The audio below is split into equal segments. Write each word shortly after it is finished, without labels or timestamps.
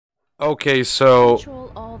Okay, so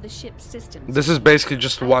Control all the ship's systems. this is basically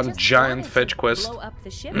just one giant fetch quest.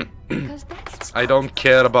 I don't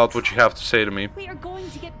care about what you have to say to me. We are going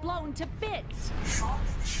to get blown to bits.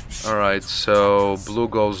 Alright, so blue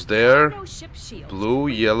goes there. No ship shield. Blue,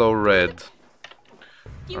 yellow, red.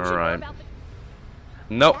 Alright.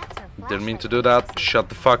 Nope, didn't mean to do that. Shut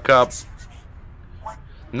the fuck up.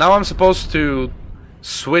 Now I'm supposed to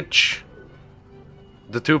switch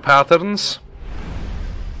the two patterns.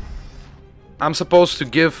 I'm supposed to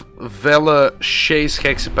give Vella Shay's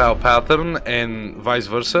Hexapow pattern and vice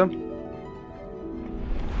versa.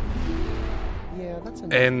 Yeah, that's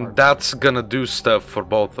And that's gonna do stuff for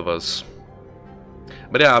both of us.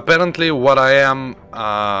 But yeah, apparently what I am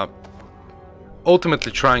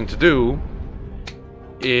ultimately trying to do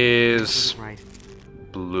is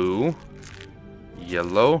blue,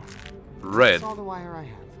 yellow, red. all the wire I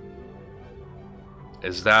have.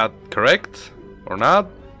 Is that correct or not?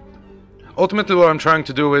 Ultimately what I'm trying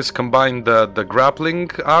to do is combine the grappling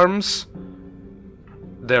arms.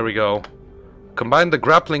 There we go. Combine the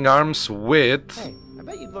grappling arms with Hey, I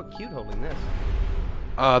bet you'd look cute holding this.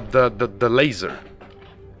 the laser.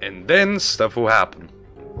 And then stuff will happen.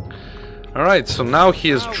 Alright, so now he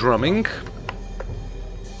is drumming.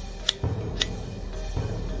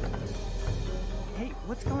 Hey,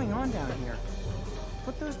 what's going on down here?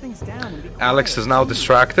 Put those things down and be quiet. Alex is now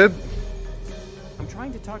distracted, I'm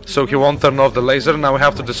trying to talk to so you. he won't turn off the laser. Now we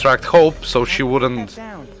have to distract Hope so she wouldn't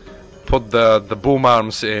Down. put the boom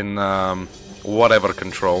arms in whatever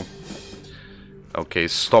control. Okay,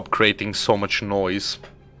 stop creating so much noise.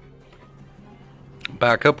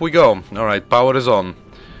 Back up we go. Alright, power is on.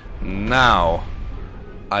 Now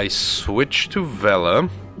I switch to Vella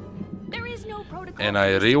There is no protocol and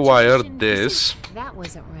I for this rewired situation. this. That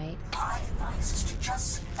wasn't right.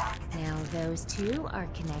 Now those two are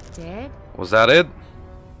connected. Was that it?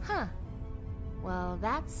 Huh. Well,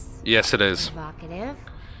 that's Yes, it is. provocative.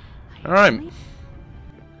 Alright.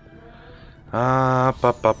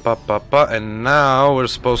 And now we're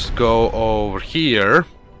supposed to go over here.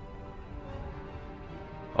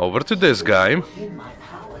 Over to this guy. In my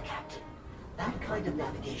power, Captain. That kind of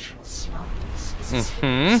navigational smartness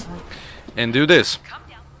is And do this.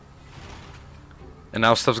 And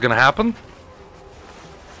now stuff's gonna happen.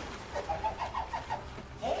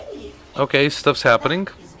 Okay, stuff's happening.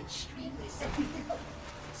 is extremely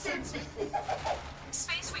sensitive.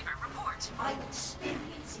 Space Sweeper, report. I'm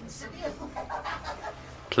experiencing severe.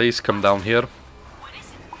 Please come down here. What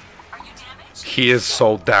is it? Are you damaged? He is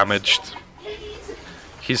so damaged.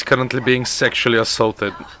 He's currently being sexually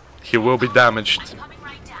assaulted. He will be damaged. Coming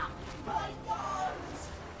right down.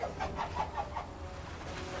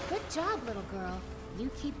 Good job, little girl. You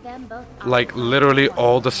keep them both Like, literally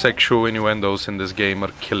all the sexual innuendos in this game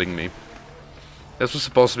are killing me. This was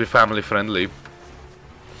supposed to be family friendly.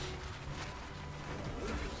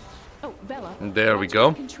 Oh, Bella. There we watch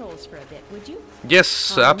go. my controls for a bit, would you?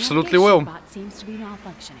 Yes, My absolutely navigation will. bot seems to be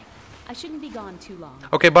malfunctioning. I shouldn't be gone too long.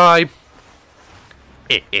 Okay, bye.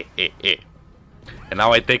 And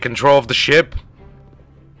now I take control of the ship.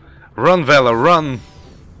 Run, Vella, run.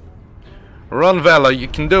 Run, Vella, you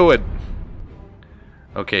can do it.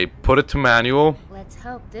 Okay, put it to manual. Let's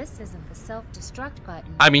hope this isn't the self-destruct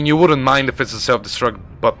button. I mean, you wouldn't mind if it's a self-destruct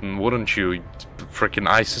button, wouldn't you? Freaking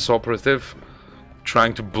ISIS operative.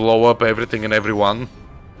 Trying to blow up everything and everyone.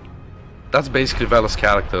 That's basically Vella's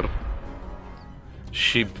character.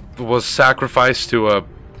 She was sacrificed to a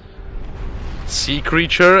sea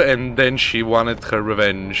creature and then she wanted her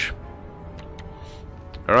revenge.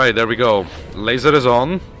 Alright, there we go. Laser is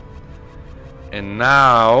on. And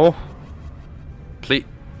now... Please...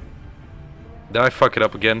 Did I fuck it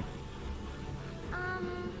up again?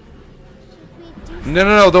 Should we do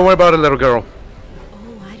No, don't worry about it, little girl.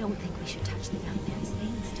 Oh, I don't think we should touch the young man's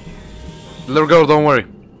things, dear. Little girl, don't worry.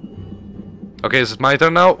 Okay, is it my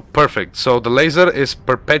turn now? Perfect. So the laser is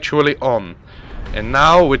perpetually on. And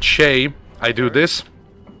now with Shay, I do this.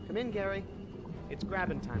 Come in, Gary. It's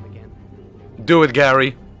grabbing time again. Do it,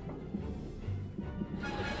 Gary.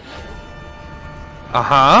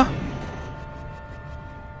 Uh-huh.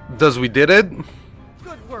 Does we did it?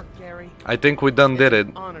 Good work, Gary. I think we done did it.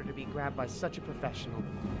 Honor to be grabbed by such a professional.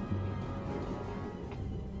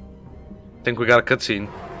 Think we got a cutscene.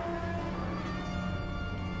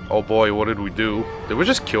 Oh boy, what did we do? Did we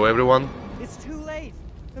just kill everyone? It's too late.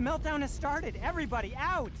 The meltdown has started. Everybody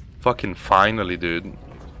out. Fucking finally, dude.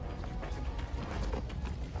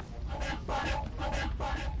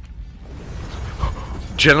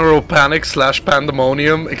 General panic /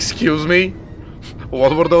 pandemonium, excuse me?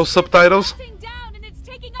 What were those subtitles? Down and it's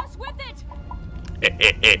taking us with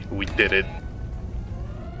it. We did it.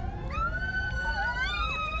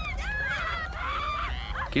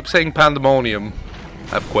 Keep saying pandemonium.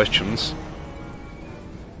 I have questions.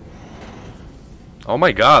 Oh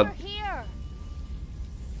my god. Here.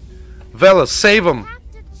 Vella, save him!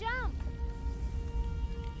 Have to jump.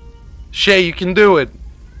 Shay, you can do it!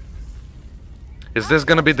 Is this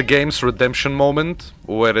gonna be the game's redemption moment?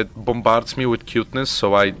 Where it bombards me with cuteness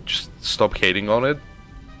so I just stop hating on it?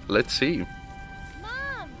 Let's see.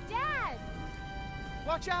 Mom, Dad.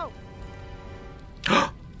 Watch out!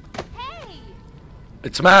 Hey.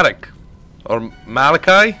 It's Marek! Or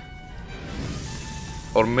Malachi?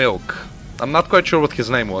 Or Milk. I'm not quite sure what his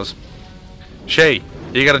name was. Shay,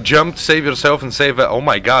 you gotta jump to save yourself and save her. Oh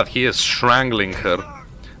my god, he is strangling her.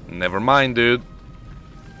 Never mind, dude.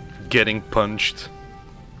 Getting punched.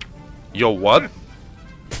 Yo, what?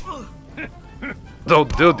 Oh,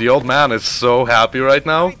 dude, the old man is so happy right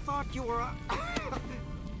now. I thought you were a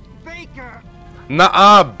baker.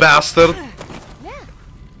 Nuh-uh, bastard. Yeah.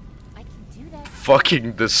 I can do that.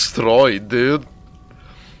 Fucking destroyed, dude.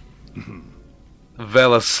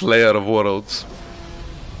 Vela, Slayer of Worlds.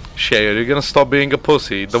 Shay, are you gonna stop being a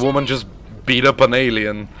pussy? The woman just beat up an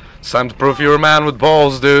alien. It's time to prove you're a man with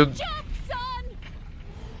balls, dude. Jump, son.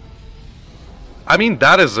 I mean,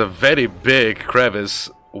 that is a very big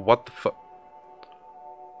crevice. What the fuck?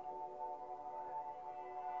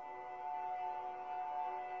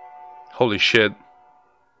 Holy shit.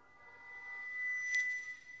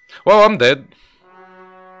 Well, I'm dead.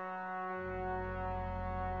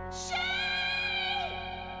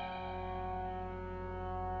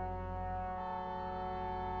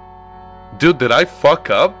 Dude, did I fuck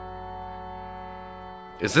up?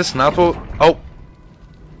 Is this not what... Oh!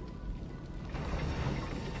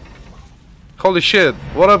 Holy shit.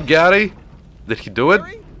 What up, Gary? Did he do it?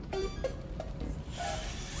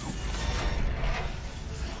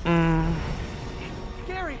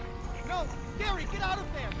 Gary! No! Gary, get out of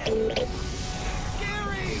there!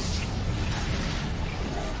 Gary!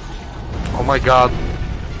 Oh my god.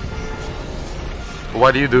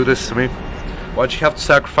 Why do you do this to me? Why'd you have to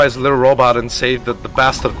sacrifice a little robot and save the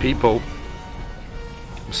bastard people?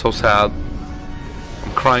 I'm so sad.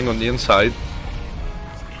 I'm crying on the inside.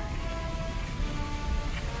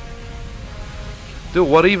 Dude,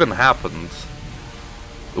 what even happened?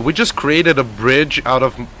 We just created a bridge out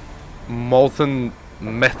of molten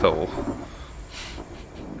metal.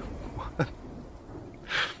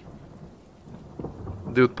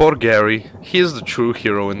 Dude, poor Gary. He is the true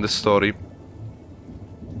hero in this story.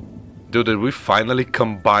 Dude, did we finally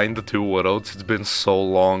combine the two worlds? It's been so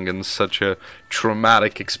long and such a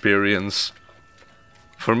traumatic experience.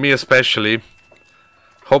 For me especially.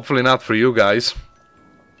 Hopefully not for you guys.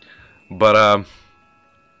 But, oh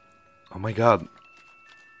my god.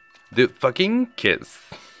 Dude, fucking kiss.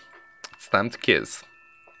 It's time to kiss.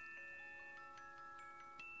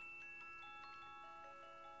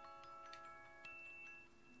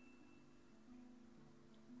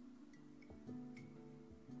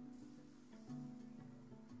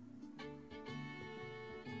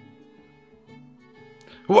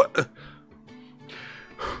 What?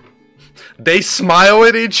 They smile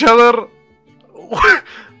at each other? What?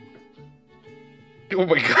 Oh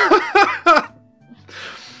my god.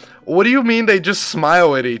 What do you mean they just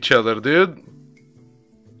smile at each other, dude?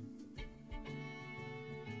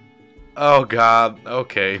 Oh god,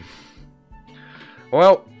 okay.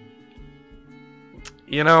 Well,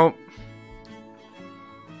 you know,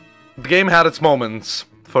 the game had its moments.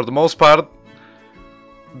 For the most part,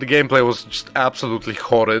 the gameplay was just absolutely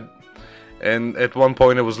horrid. And at one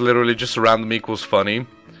point it was literally just random equals funny.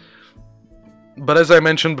 But as I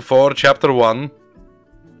mentioned before, Chapter 1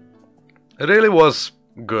 it really was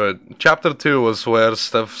good. Chapter 2 was where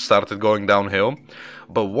stuff started going downhill.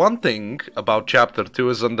 But one thing about Chapter 2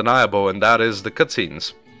 is undeniable, and that is the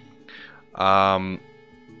cutscenes.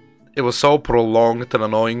 It was so prolonged and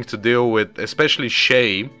annoying to deal with, especially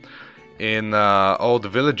Shay in all the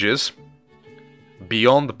villages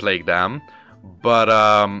beyond the Plague Dam. But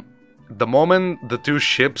the moment the two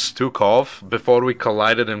ships took off before we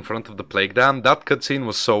collided in front of the Plague Dam, that cutscene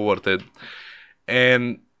was so worth it.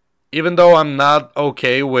 And even though I'm not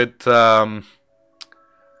okay with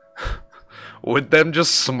with them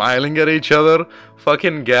just smiling at each other,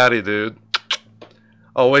 fucking Gary, dude.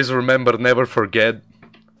 Always remember, never forget.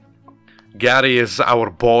 Gary is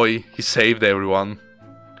our boy. He saved everyone.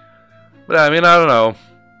 But I mean, I don't know.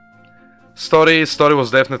 Story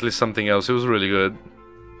was definitely something else. It was really good.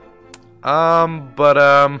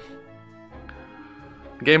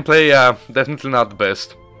 Gameplay, yeah, definitely not the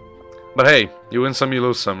best. But hey, you win some, you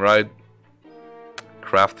lose some, right?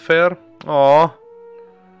 Craft fair? Aww.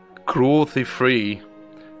 Cruelty free.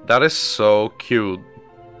 That is so cute.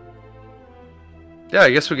 Yeah, I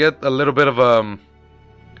guess we get a little bit of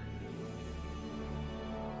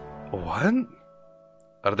what?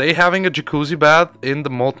 Are they having a jacuzzi bath in the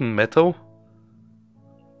molten metal?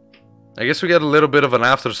 I guess we get a little bit of an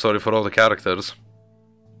after story for all the characters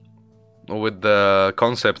with the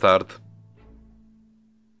concept art.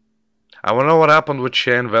 I wanna know what happened with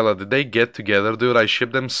Shay and Vella. Did they get together, dude? I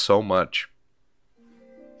ship them so much.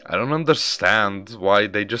 I don't understand why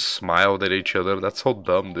they just smiled at each other. That's so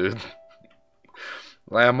dumb, dude.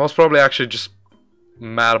 Like, I'm most probably actually just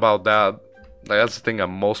mad about that. Like, that's the thing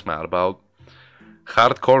I'm most mad about.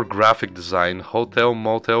 Hardcore graphic design. Hotel,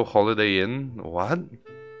 motel, holiday inn. What?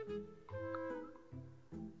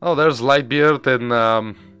 Oh, there's Lightbeard and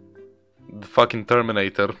the fucking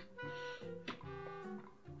Terminator.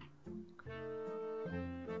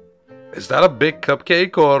 Is that a big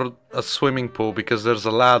cupcake or a swimming pool? Because there's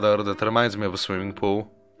a ladder that reminds me of a swimming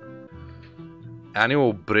pool.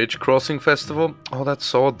 Annual Bridge Crossing Festival? Oh, that's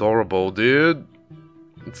so adorable, dude.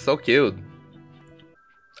 It's so cute.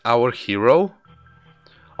 Our hero?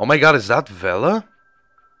 Oh my god, is that Vella?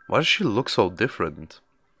 Why does she look so different?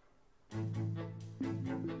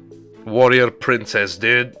 Warrior Princess,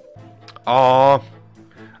 dude. Aww.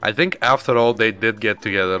 I think after all they did get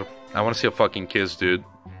together. I wanna see a fucking kiss, dude.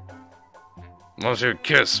 I wanna see a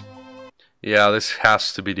kiss. Yeah, this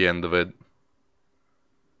has to be the end of it.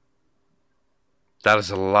 That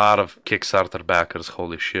is a lot of Kickstarter backers,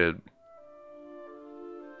 holy shit.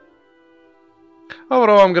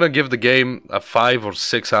 Overall, I'm gonna give the game a 5 or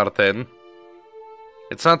 6 out of 10.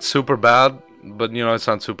 It's not super bad, but you know, it's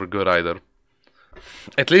not super good either.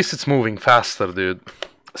 At least it's moving faster, dude.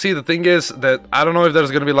 See, the thing is that I don't know if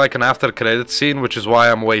there's gonna be like an after credit scene, which is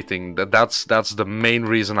why I'm waiting. That's the main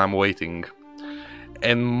reason I'm waiting.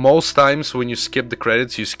 And most times when you skip the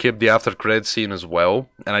credits, you skip the after credit scene as well,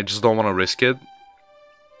 and I just don't want to risk it.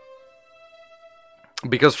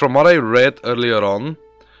 Because from what I read earlier on,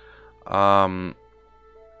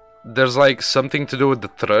 there's like something to do with the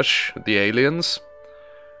Thrush, the aliens,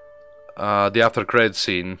 the after credit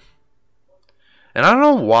scene. And I don't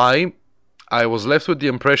know why I was left with the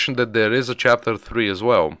impression that there is a chapter 3 as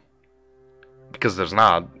well. Because there's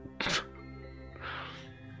not.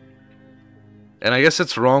 And I guess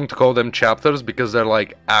it's wrong to call them chapters because they're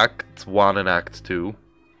like Act 1 and Act 2.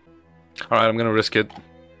 Alright, I'm gonna risk it.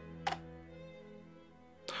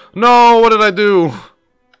 No, what did I do?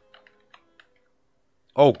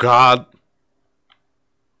 Oh god.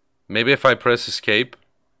 Maybe if I press escape.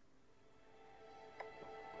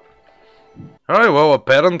 Alright, well,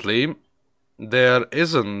 apparently there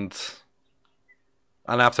isn't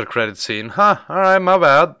an after credit scene. Huh, alright, my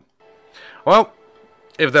bad. Well,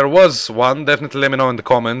 if there was one, definitely let me know in the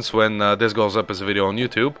comments when this goes up as a video on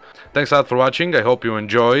YouTube. Thanks a lot for watching, I hope you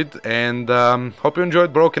enjoyed, and hope you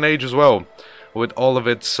enjoyed Broken Age as well, with all of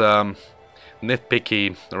its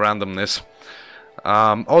nitpicky randomness.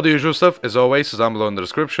 All the usual stuff, as always, is down below in the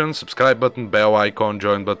description. Subscribe button, bell icon,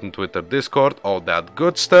 join button, Twitter, Discord, all that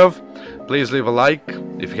good stuff. Please leave a like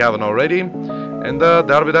if you haven't already. And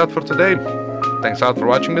that'll be that for today. Thanks a lot for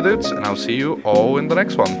watching, my dudes, and I'll see you all in the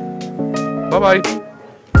next one. Bye-bye.